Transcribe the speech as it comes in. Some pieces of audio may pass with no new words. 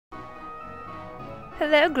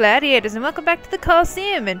Hello gladiators and welcome back to the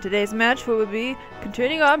Coliseum. In today's match we will be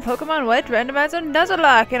continuing on Pokemon White Randomizer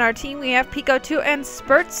Nuzlocke. In our team we have Pico 2 and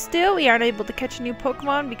Spurt still. We aren't able to catch a new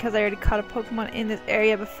Pokemon because I already caught a Pokemon in this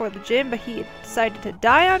area before the gym, but he decided to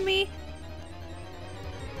die on me.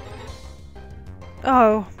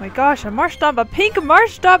 Oh my gosh, a Marshtomp, a pink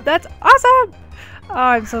Marshtomp, that's awesome! Oh,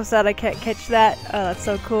 I'm so sad I can't catch that. Oh, that's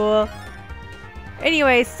so cool.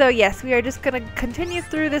 Anyway, so yes, we are just gonna continue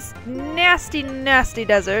through this nasty, nasty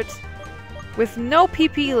desert with no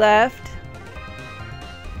PP left.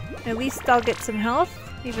 At least I'll get some health,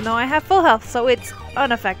 even though I have full health, so it's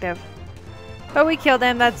ineffective. But we killed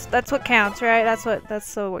him. That's what counts, right? That's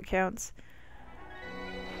what counts.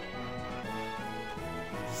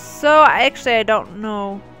 So I don't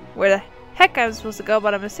know where the heck I'm supposed to go,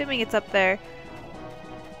 but I'm assuming it's up there.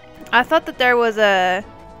 I thought that there was a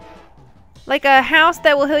house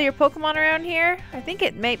that will heal your Pokemon around here. I think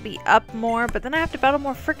it might be up more, but then I have to battle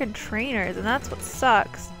more freaking trainers, and that's what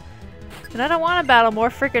sucks. And I don't want to battle more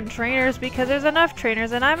freaking trainers because there's enough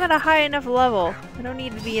trainers, and I'm at a high enough level. I don't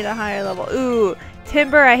need to be at a higher level. Ooh,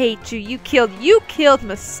 Timber, I hate you. You killed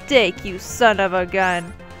Mistake, you son of a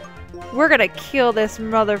gun. We're gonna kill this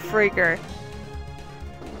mother freaker.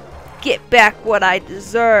 Get back what I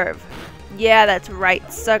deserve. Yeah, that's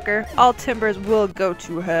right, sucker. All Timbers will go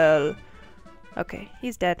to hell. Okay,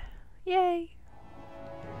 he's dead. Yay.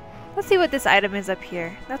 Let's see what this item is up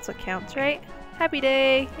here. That's what counts, right? Happy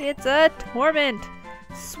day. It's a Torment.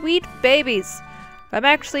 Sweet babies. I'm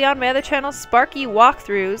actually on my other channel, Sparky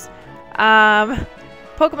Walkthroughs.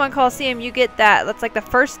 Pokemon Coliseum, you get that. That's like the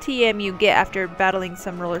first TM you get after battling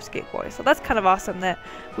some roller skate boys. So that's kind of awesome that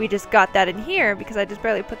we just got that in here because I just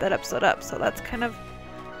barely put that episode up. So that's kind of...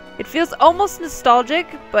 It feels almost nostalgic,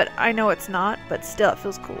 but I know it's not. But still, it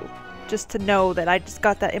feels cool. Just to know that I just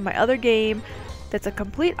got that in my other game. That's a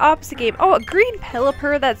complete opposite game. Oh, a green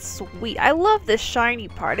Pelipper. That's sweet. I love this shiny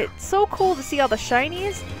part. It's so cool to see all the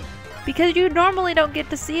shinies because you normally don't get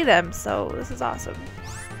to see them. So this is awesome.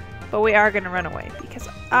 But we are going to run away because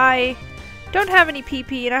I don't have any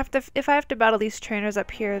PP, and if I have to battle these trainers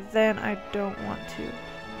up here, then I don't want to.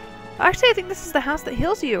 Actually, I think this is the house that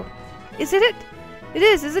heals you. Is it? It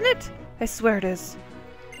is, isn't it? I swear it is.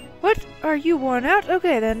 What? Are you worn out?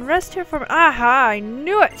 Okay, then rest here for me. Aha! I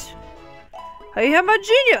knew it! I am a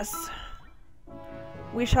genius!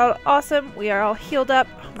 We shall awesome. We are all healed up.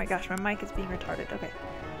 Oh my gosh, my mic is being retarded. Okay.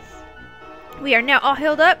 We are now all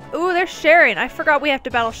healed up. Ooh, there's Sharon. I forgot we have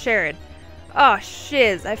to battle Sharon. Oh,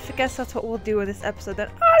 shiz. I guess that's what we'll do in this episode then.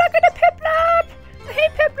 Oh, look at the Piplup! I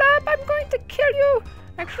hate Piplup! I'm going to kill you!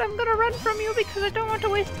 Actually, I'm gonna run from you because I don't want to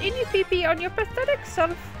waste any PP on your pathetic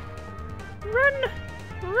self. Run!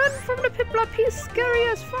 Run from the Piplup, he's scary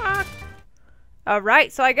as fuck!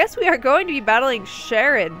 Alright, so I guess we are going to be battling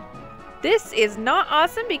Sharon. This is not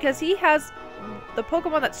awesome because he has the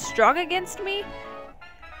Pokemon that's strong against me.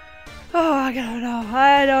 Oh, I don't know.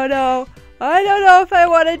 I don't know if I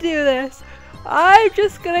want to do this. I'm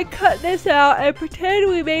just gonna cut this out and pretend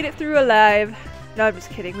we made it through alive. No, I'm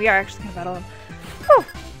just kidding. We are actually gonna battle him. Whew.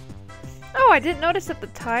 Oh, I didn't notice that the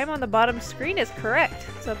time on the bottom screen is correct.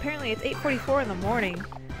 So apparently it's 8:44 in the morning.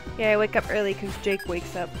 Yeah, I wake up early because Jake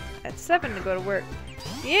wakes up at 7 to go to work.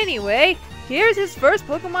 Anyway, here's his first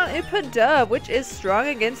Pokemon, Ep15, which is strong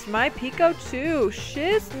against my Pico 2.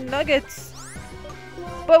 Shiz nuggets.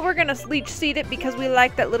 But we're gonna leech seed it because we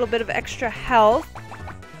like that little bit of extra health.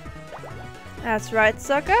 That's right,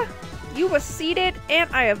 sucker. You were seeded and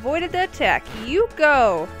I avoided the attack. You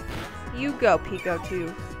go. You go, Pico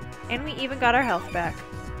 2. And we even got our health back.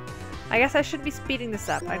 I guess I should be speeding this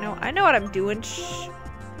up. I know what I'm doing. Shh.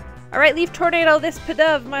 Alright, leaf tornado this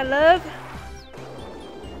Pidove, my love.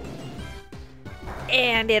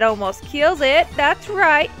 And it almost kills it. That's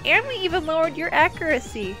right. And we even lowered your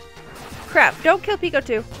accuracy. Crap, don't kill Pico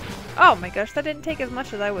 2. Oh my gosh, that didn't take as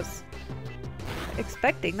much as I was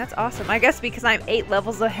expecting. That's awesome. I guess because I'm 8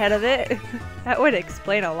 levels ahead of it. That would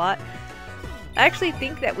explain a lot. I actually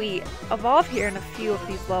think that we evolve here in a few of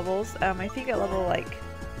these levels. I think at level I'm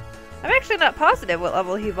actually not positive what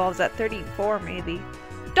level he evolves at. 34 maybe.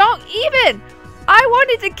 Don't even! I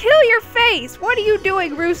wanted to kill your face! What are you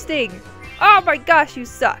doing, roosting? Oh my gosh, you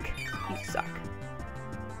suck. You suck.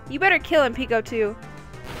 You better kill him, Pico 2.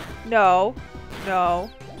 No. No.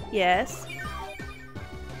 Yes.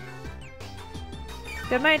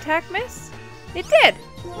 Did my attack miss? It did!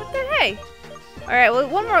 What the hey? Alright, well,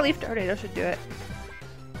 one more leaf tornado should do it.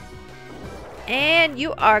 And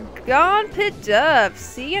you are gone, Pidove.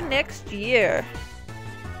 See you next year.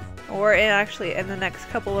 Or actually in the next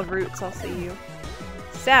couple of routes I'll see you.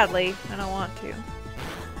 Sadly, I don't want to.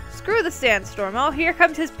 Screw the Sandstorm. Oh, here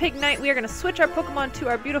comes his Pignite. We are going to switch our Pokemon to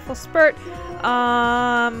our beautiful Spurt.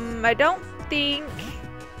 I don't think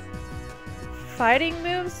fighting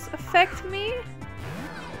moves affect me,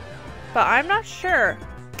 but I'm not sure.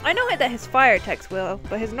 I know that his fire attacks will,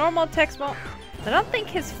 but his normal attacks won't. I don't think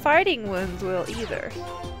his fighting wounds will either,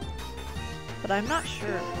 but I'm not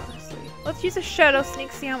sure, honestly. Let's use a Shadow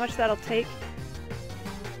Sneak, see how much that'll take.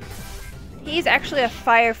 He's actually a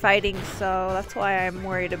firefighting, so that's why I'm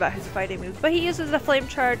worried about his fighting moves. But he uses a Flame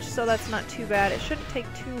Charge, so that's not too bad. It shouldn't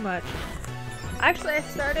take too much. Actually,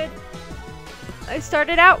 I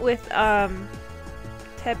started out with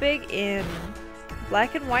Tepig in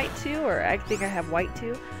black and white too, or I think I have white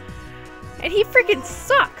too. And he freaking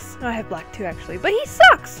sucks! No, I have black too actually, but he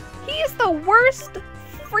sucks! He is the worst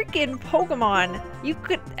freaking Pokemon you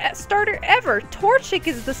could starter ever. Torchic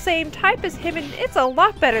is the same type as him, and it's a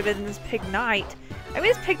lot better than this Pignite. I mean,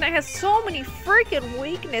 this Pignite has so many freaking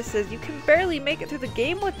weaknesses. You can barely make it through the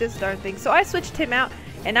game with this darn thing. So I switched him out,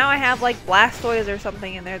 and now I have like Blastoise or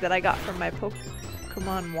something in there that I got from my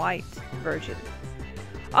Pokemon White version.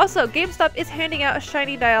 Also, GameStop is handing out a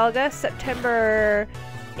shiny Dialga September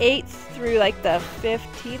 8th through like the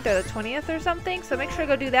 15th or the 20th or something. So make sure to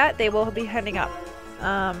go do that. They will be handing out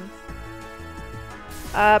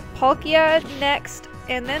Palkia next,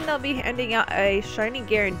 and then they'll be handing out a shiny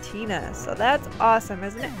Garantina. So that's awesome,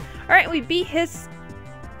 isn't it? Alright, we beat his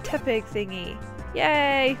Tepig thingy.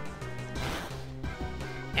 Yay!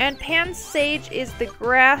 And Pansage is the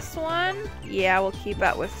grass one. Yeah, we'll keep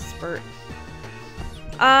out with Spurt.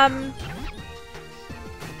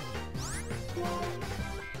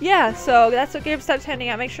 Yeah, so that's what GameStop's handing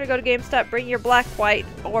out. Make sure to go to GameStop, bring your black, white,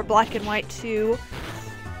 or black and white too,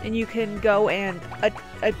 and you can go and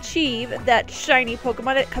achieve that shiny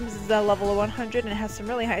Pokemon. It comes as a level of 100 and it has some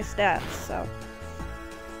really high stats, so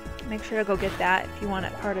make sure to go get that if you want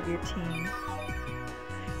it part of your team.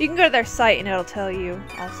 You can go to their site and it'll tell you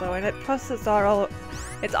also, and plus it's all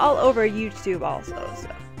over YouTube also. So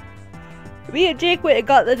me and Jake went and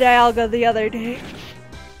got the Dialga the other day.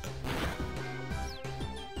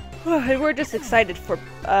 And we're just excited for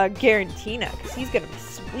Garantina, because he's gonna be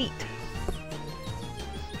sweet.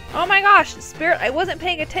 Oh my gosh, Spirit, I wasn't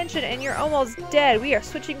paying attention and you're almost dead. We are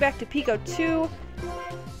switching back to Pico 2,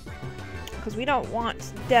 because we don't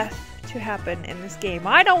want death to happen in this game.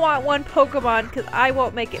 I don't want one Pokemon, because I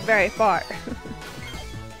won't make it very far.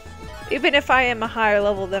 Even if I am a higher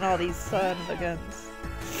level than all these son of a guns.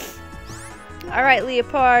 Alright,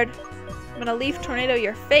 Leopard. I'm gonna Leaf Tornado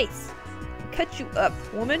your face. Cut you up,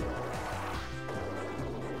 woman.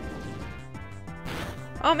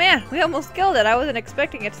 Oh man, we almost killed it. I wasn't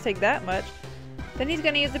expecting it to take that much. Then he's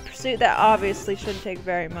gonna use the Pursuit. That obviously shouldn't take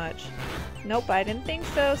very much. Nope, I didn't think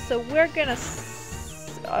so. So we're gonna...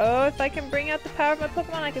 Oh, if I can bring out the power of my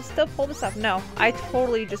Pokemon, I can still pull this off. No, I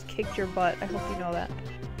totally just kicked your butt. I hope you know that.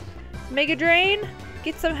 Mega Drain.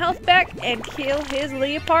 Get some health back and kill his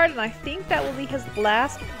Leopard. And I think that will be his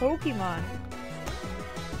last Pokemon.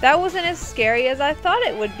 That wasn't as scary as I thought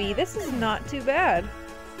it would be. This is not too bad.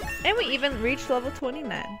 And we even reached level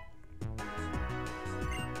 29.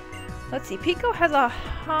 Let's see. Pico has a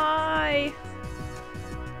high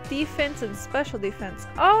defense and special defense.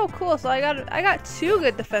 Oh, cool. So I got two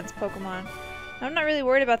good defense Pokemon. I'm not really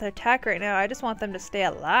worried about their attack right now. I just want them to stay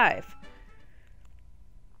alive.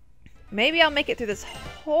 Maybe I'll make it through this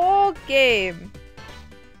whole game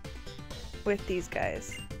with these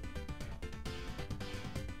guys.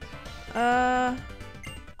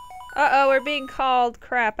 Uh-oh, we're being called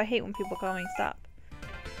crap. I hate when people call me. Stop.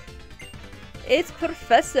 It's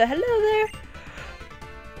Professor. Hello there.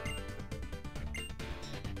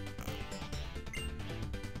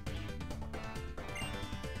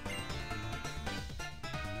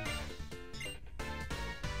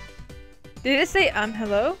 Did it say,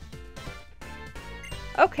 hello?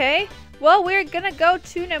 Okay. Well, we're gonna go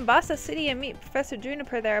to Nimbasa City and meet Professor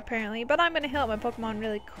Juniper there, apparently. But I'm gonna heal up my Pokemon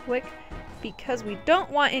really quick, because we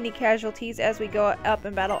don't want any casualties as we go up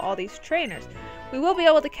and battle all these trainers. We will be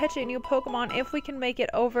able to catch a new Pokemon if we can make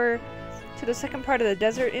it over to the second part of the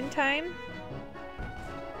desert in time.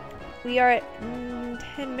 We are at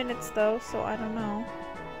 10 minutes though, so I don't know.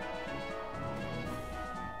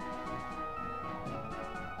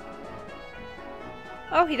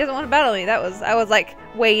 Oh, he doesn't want to battle me. I was like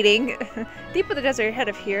waiting. Deep in the desert ahead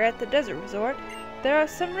of here at the desert resort, there are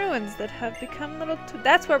some ruins that have become little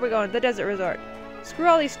that's where we're going, the desert resort. Screw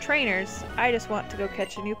all these trainers. I just want to go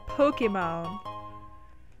catch a new Pokemon.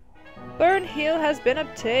 Burn Heal has been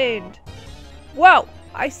obtained. Whoa!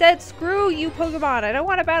 I said screw you Pokemon. I don't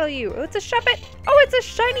want to battle you. Oh, it's a Shuppet. Oh, it's a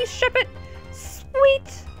shiny Shuppet.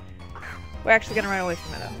 Sweet. We're actually going to run away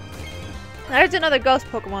from it though. There's another ghost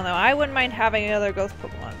Pokemon though. I wouldn't mind having another ghost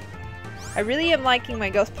Pokemon. I really am liking my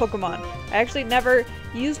ghost Pokemon. I actually never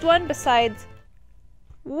used one besides...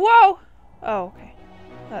 Whoa! Oh, okay.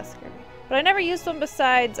 That scared me. But I never used one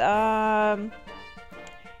besides,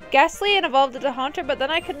 Ghastly and evolved it to Haunter, but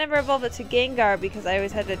then I could never evolve it to Gengar because I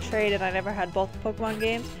always had to trade and I never had both Pokemon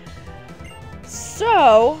games.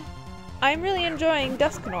 So, I'm really enjoying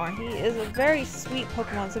Dusknoir. He is a very sweet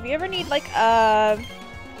Pokemon. So if you ever need like a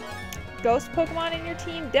ghost Pokemon in your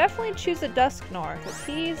team, definitely choose a Dusknoir because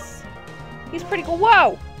he's pretty cool.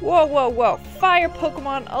 Whoa! Whoa, whoa, whoa. Fire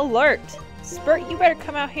Pokemon alert! Spurt, you better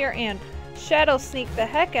come out here and Shadow Sneak the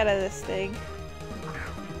heck out of this thing.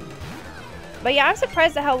 But yeah, I'm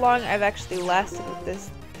surprised at how long I've actually lasted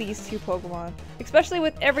with these two Pokemon. Especially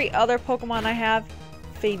with every other Pokemon I have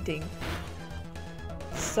fainting.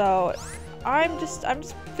 So I'm just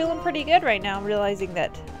feeling pretty good right now, realizing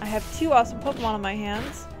that I have two awesome Pokemon on my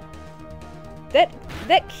hands. That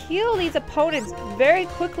kill these opponents very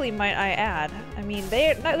quickly, might I add. I mean,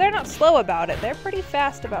 they're not slow about it. They're pretty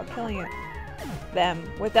fast about killing them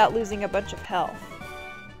without losing a bunch of health.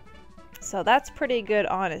 So that's pretty good,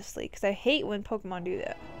 honestly, because I hate when Pokemon do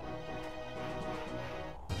that.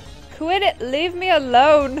 Quit it! Leave me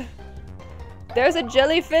alone! There's a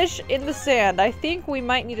jellyfish in the sand. I think we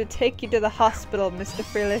might need to take you to the hospital, Mr.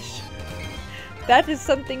 Frillish. That is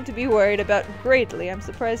something to be worried about greatly. I'm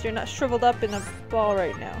surprised you're not shriveled up in a ball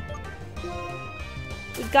right now.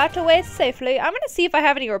 We got away safely. I'm gonna see if I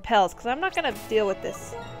have any repels, because I'm not gonna deal with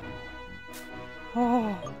this.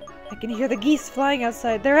 Oh, I can hear the geese flying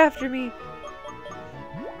outside. They're after me.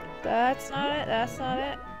 That's not it. That's not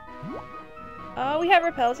it. Oh, we have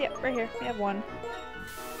repels. Yep, right here. We have one.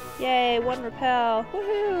 Yay, one repel.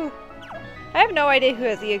 Woohoo! I have no idea who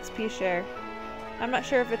has the XP share. I'm not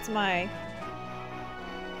sure if it's my...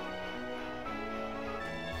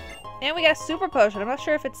 And we got a super potion. I'm not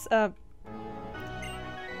sure if it's,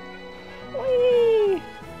 Whee!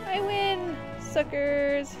 I win!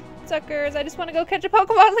 Suckers! Suckers! I just want to go catch a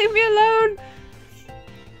Pokemon! Leave me alone!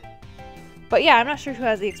 But yeah, I'm not sure who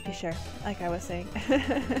has the XP share, like I was saying.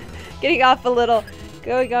 Getting off a little...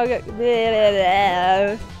 Going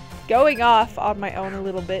off on my own a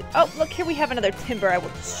little bit. Oh, look, here we have another Timber. I will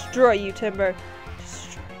destroy you, Timber.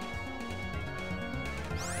 Destroy you.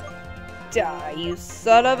 Die, you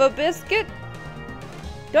son of a biscuit!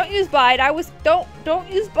 Don't use Bide. Don't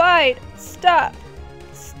use Bide. Stop.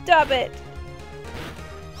 Stop it.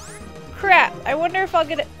 Crap. I wonder if I'll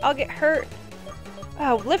get hurt.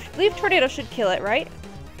 Oh, Leaf Tornado should kill it, right?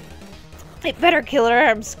 It better kill it or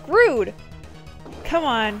I'm screwed. Come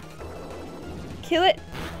on. Kill it.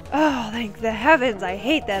 Oh, thank the heavens. I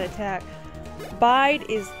hate that attack. Bide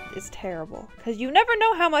is terrible. Because you never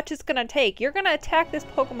know how much it's going to take. You're going to attack this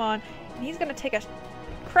Pokemon and he's going to take a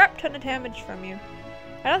crap ton of damage from you.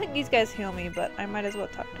 I don't think these guys heal me, but I might as well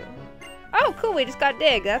talk to him. Oh, cool. We just got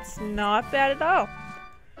Dig. That's not bad at all.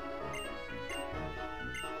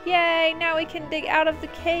 Yay, now we can dig out of the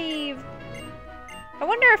cave. I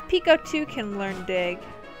wonder if Pico 2 can learn Dig.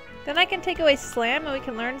 Then I can take away Slam and we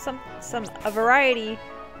can learn a variety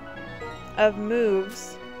of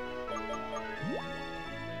moves.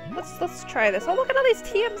 Let's try this. Oh, look at all these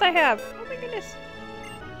TMs I have. Oh my goodness.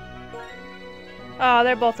 Oh,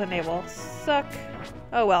 they're both unable. Suck.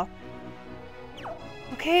 Oh well.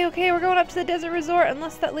 Okay, we're going up to the desert resort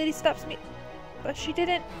unless that lady stops me. But she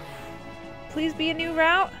didn't. Please be a new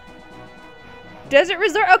route. Desert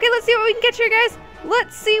resort. Okay, let's see what we can catch here, guys.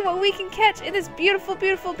 Let's see what we can catch in this beautiful,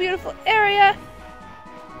 beautiful, beautiful area.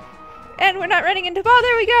 And we're not running into ball.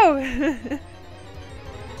 There we go.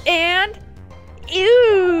 And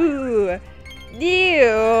ew.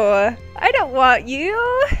 Ew. I don't want you.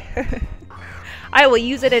 I will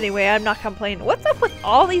use it anyway. I'm not complaining. What's up with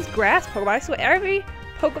all these grass Pokemon? I swear every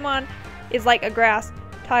Pokemon is like a grass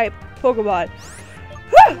type Pokemon.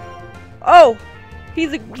 Oh,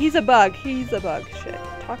 he's a bug. He's a bug. Shit.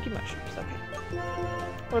 Talky mushrooms. Okay.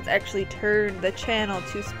 Let's actually turn the channel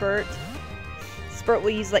to Spurt. Spurt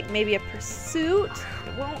will use like maybe a Pursuit.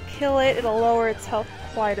 It won't kill it. It'll lower its health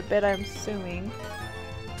quite a bit, I'm assuming.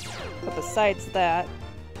 But besides that.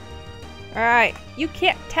 Alright, you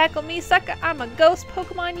can't tackle me, sucker. I'm a ghost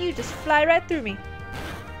Pokemon. You just fly right through me.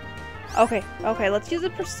 Okay, let's use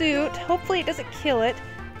a Pursuit. Hopefully it doesn't kill it.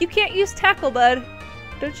 You can't use Tackle, bud.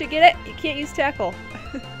 Don't you get it? You can't use Tackle.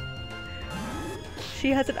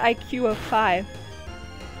 She has an IQ of 5.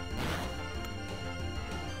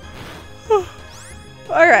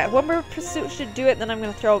 Alright, one more Pursuit should do it, then I'm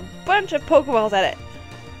going to throw a bunch of Pokeballs at it.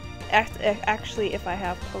 Actually, if I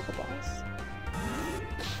have Pokeballs.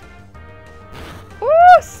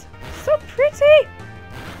 Ooh, so pretty!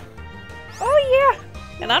 Oh,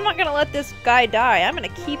 And I'm not gonna let this guy die. I'm gonna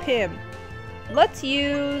keep him. Let's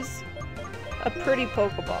use a pretty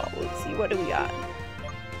Pokeball. Let's see, what do we got?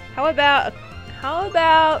 How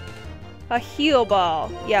about a heal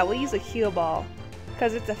ball? Yeah, we'll use a heal ball.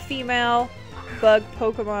 Because it's a female bug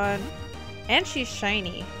Pokemon. And she's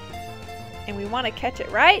shiny. And we want to catch it,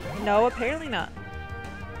 right? No, apparently not.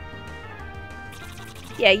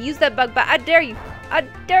 Yeah, use that bug bite. I dare you. I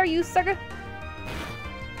dare you, sucker.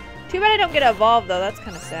 Too bad I don't get evolved though, that's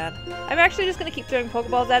kind of sad. I'm actually just going to keep throwing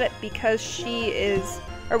Pokeballs at it because she is,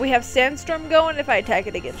 or we have Sandstorm going. If I attack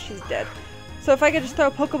it again, she's dead. So if I could just throw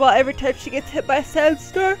a Pokeball every time she gets hit by a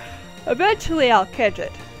Sandstorm, eventually I'll catch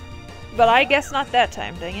it. But I guess not that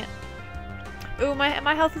time, dang it. Ooh,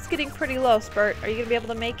 my health is getting pretty low, Spurt. Are you going to be able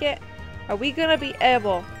to make it? Are we going to be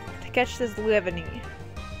able to catch this Livany?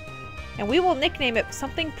 And we will nickname it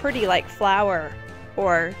something pretty like Flower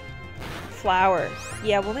or Flower.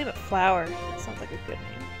 Yeah, we'll name it Flower. That sounds like a good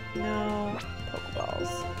name. No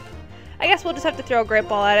Pokeballs. I guess we'll just have to throw a Great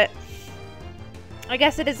Ball at it. I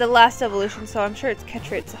guess it is the last evolution, so I'm sure its catch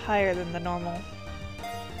rate's higher than the normal.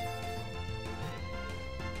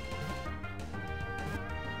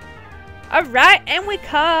 Alright, and we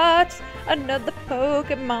caught another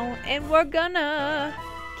Pokemon, and we're gonna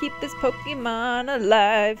keep this Pokemon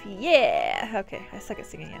alive. Yeah! Okay, I suck at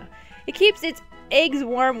singing, you know. It keeps its eggs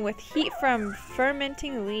warm with heat from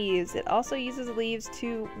fermenting leaves. It also uses leaves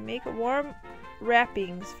to make warm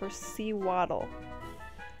wrappings for Seawaddle.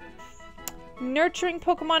 Nurturing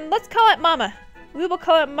Pokemon. Let's call it Mama. We will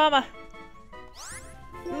call it Mama.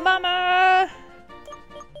 Mama!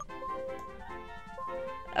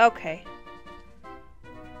 Okay.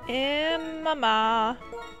 Mama.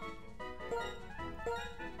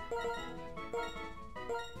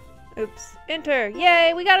 Oops. Enter.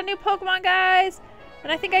 Yay, we got a new Pokemon, guys!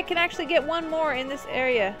 And I think I can actually get one more in this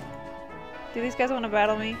area. Do these guys want to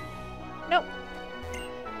battle me? Nope.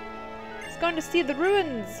 It's going to see the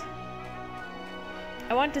ruins.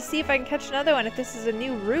 I want to see if I can catch another one, if this is a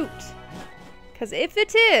new route. Because if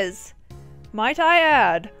it is, might I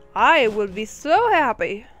add, I would be so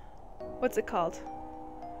happy. What's it called?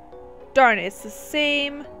 Darn it, it's the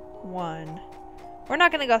same one. We're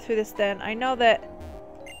not gonna go through this then. I know that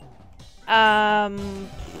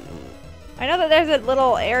there's a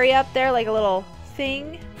little area up there, like a little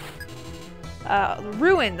thing.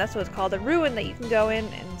 Ruin, that's what it's called. A ruin that you can go in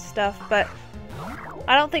and stuff, but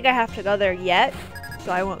I don't think I have to go there yet,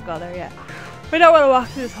 so I won't go there yet. We don't want to walk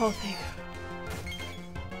through this whole thing.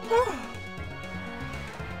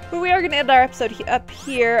 But we are gonna end our episode up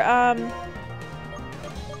here.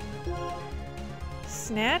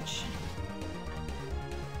 Snatch?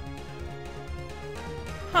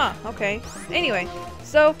 Huh, okay. Anyway,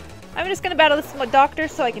 so I'm just gonna battle this doctor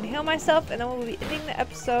so I can heal myself, and then we'll be ending the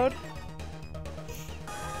episode.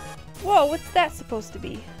 Whoa, what's that supposed to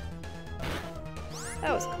be?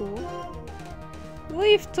 That was cool.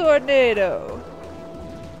 Leaf Tornado.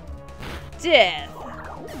 Death.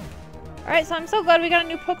 Alright, so I'm so glad we got a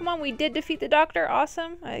new Pokemon. We did defeat the doctor.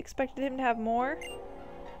 Awesome. I expected him to have more.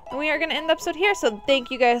 And we are going to end the episode here, so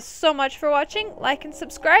thank you guys so much for watching. Like and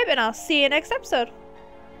subscribe, and I'll see you next episode.